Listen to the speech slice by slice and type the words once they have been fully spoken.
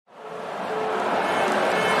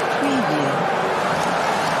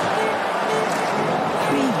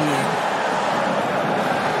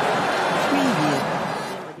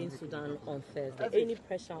have any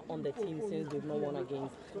pressure on the team since we've not won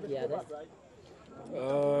against the others?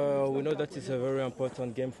 We know that it's a very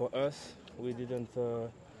important game for us. We didn't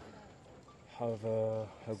have a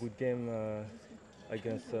good game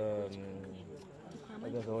against the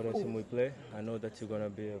other team we play. I know that it's going to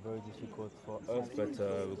be very difficult for us, but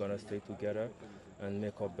we're going to stay together and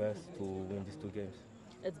make our best to win these two games.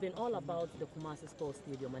 It's been all about the Kumasi Sports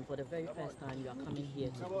Stadium, and for the very first time you are coming here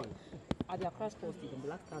to play. At the Accra Sports Stadium,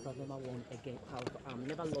 Black Stars have never won a game, have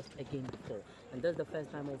never lost a game before, and that's the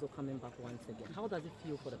first time also coming back once again. How does it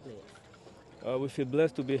feel for the players? We feel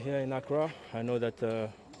blessed to be here in Accra. I know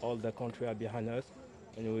that all the country are behind us,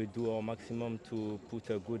 and we do our maximum to put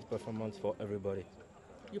a good performance for everybody.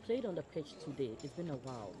 You played on the pitch today. It's been a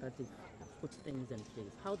while that they've put things in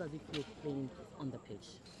place. How does it feel playing on the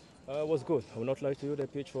pitch? It was good. I will not lie to you, the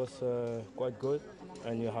pitch was quite good,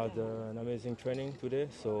 and you had an amazing training today,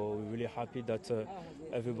 so we're really happy that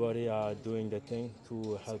everybody are doing the thing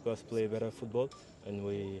to help us play better football,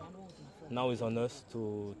 and now it's on us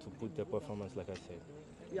to put the performance like I said.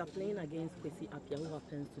 You are playing against Kwesi Appiah, who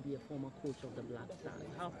happens to be a former coach of the Black Stars.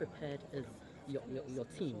 How prepared is your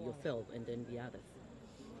team, yourself, and then the others?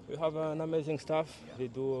 We have an amazing staff. They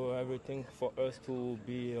do everything for us to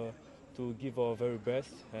be to give our very best,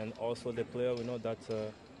 and also the player. We know that's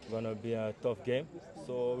going to be a tough game,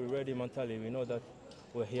 so we're ready mentally. We know that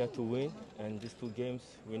we're here to win, and these two games,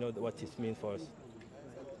 we know what it means for us.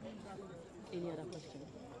 Any other questions?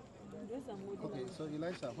 Okay, so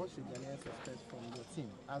Elisha, what should Ghanaians expect from your team?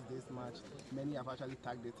 As this match, many have actually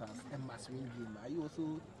tagged it as a must-win game. Are you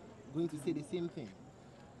also going to say the same thing?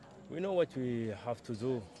 We know what we have to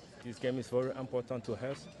do. This game is very important to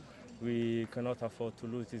us. We cannot afford to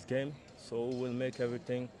lose this game, so we will make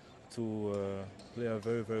everything to play a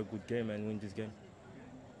very, very good game and win this game.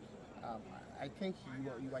 I think you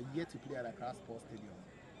are yet to play at Accra Sports Stadium.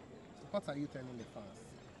 What are you telling the fans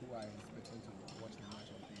who are expecting to watch the match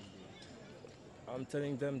on Thursday? I'm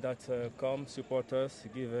telling them that come support us,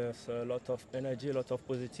 give us a lot of energy, a lot of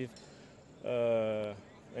positive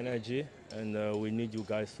energy, and we need you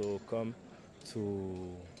guys to come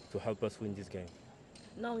to help us win this game.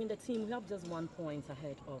 Now in the team, we have just 1 point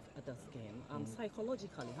ahead of this game.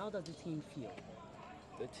 Psychologically, how does the team feel?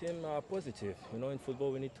 The team are positive. You know, in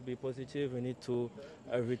football we need to be positive. We need to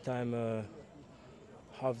every time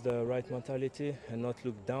have the right mentality and not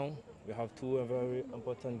look down. We have two very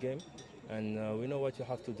important games, and we know what you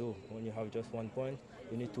have to do. When you have just 1 point,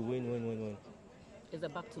 you need to win. It's a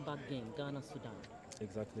back-to-back game, Ghana-Sudan.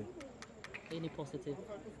 Exactly. Any positive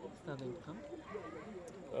stuff in camp?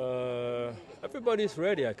 Everybody's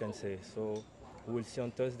ready, I can say. So we'll see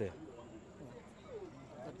on Thursday.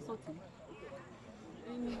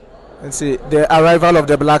 Let's see the arrival of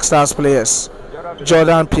the Black Stars players.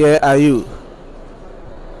 Jordan, Pierre, Ayew,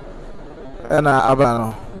 and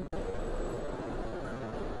Abano.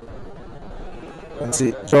 Let's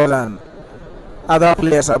see Jordan. Other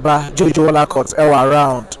players about Jojo Lacott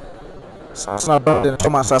around. Sasna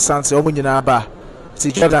Thomas Asante Omunyina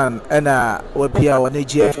see Jordan and we be our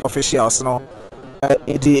GF officials no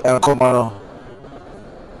Eddie and Komoro.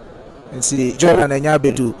 And see Jordan and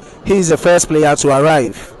Yabedu. He is the first player to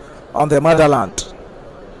arrive on the motherland.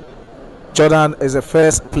 Jordan is the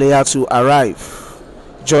first player to arrive.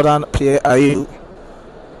 Jordan, Pierre, Ayew.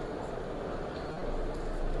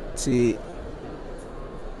 See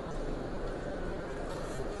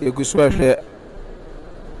you could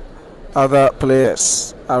other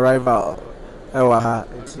players arrival.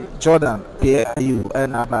 Jordan, Pierre, Ayew,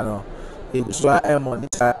 and Abano. You could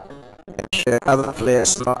monitor other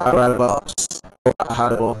players no arrivals.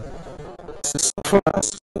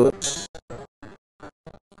 Good.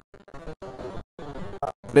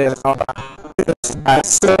 Players number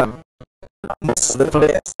most of the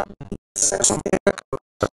players and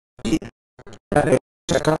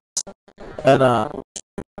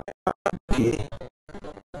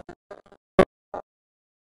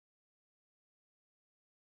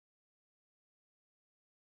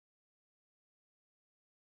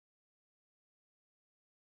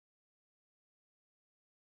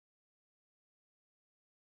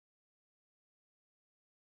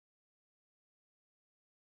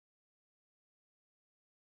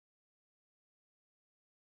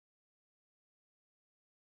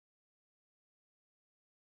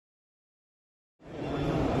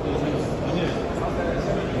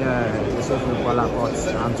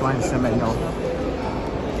Antoine Semenyo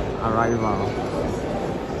arrival.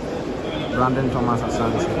 Brandon Thomas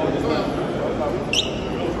Asante.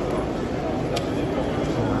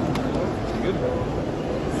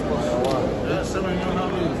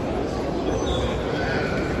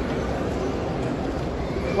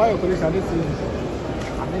 Why are you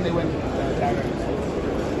then they went direct.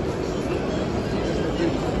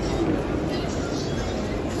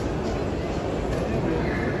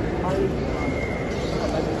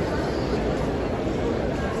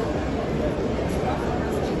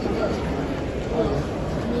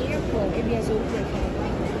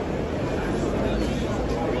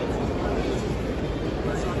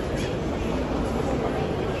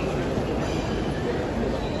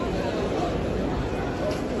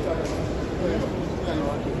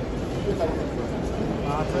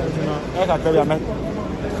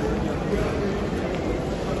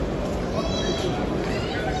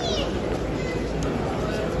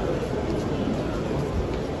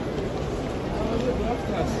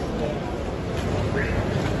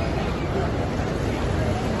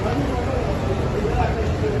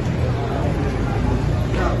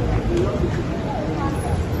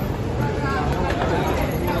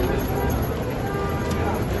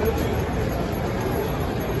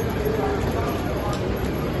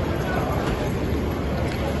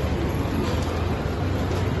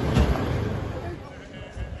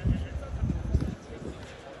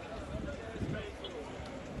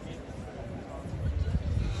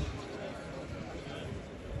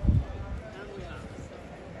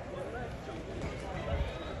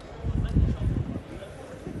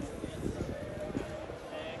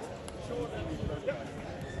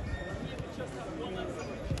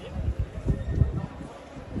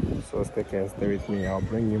 So stick and stay with me. I'll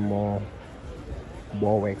bring you more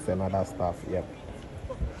ball works and other stuff. Yep.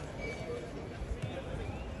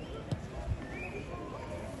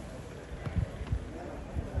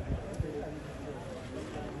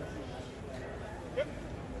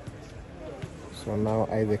 So now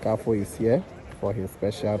Isaac Afo is here for his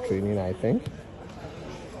special training, I think.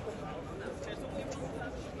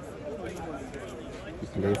 He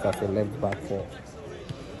plays as a left back for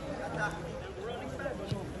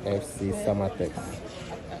FC Samatex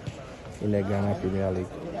in the Ghana Premier League.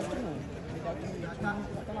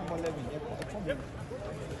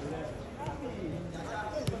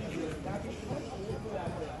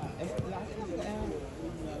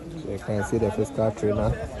 So you can see the physical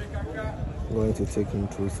trainer going to take him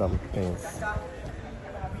through some things.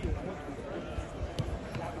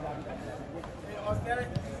 I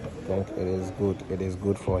think it is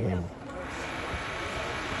good for him.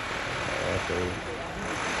 Okay.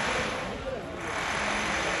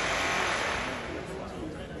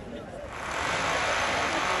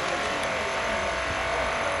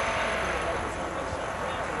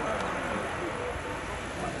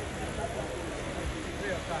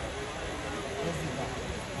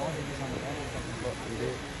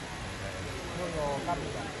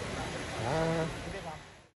 Ah.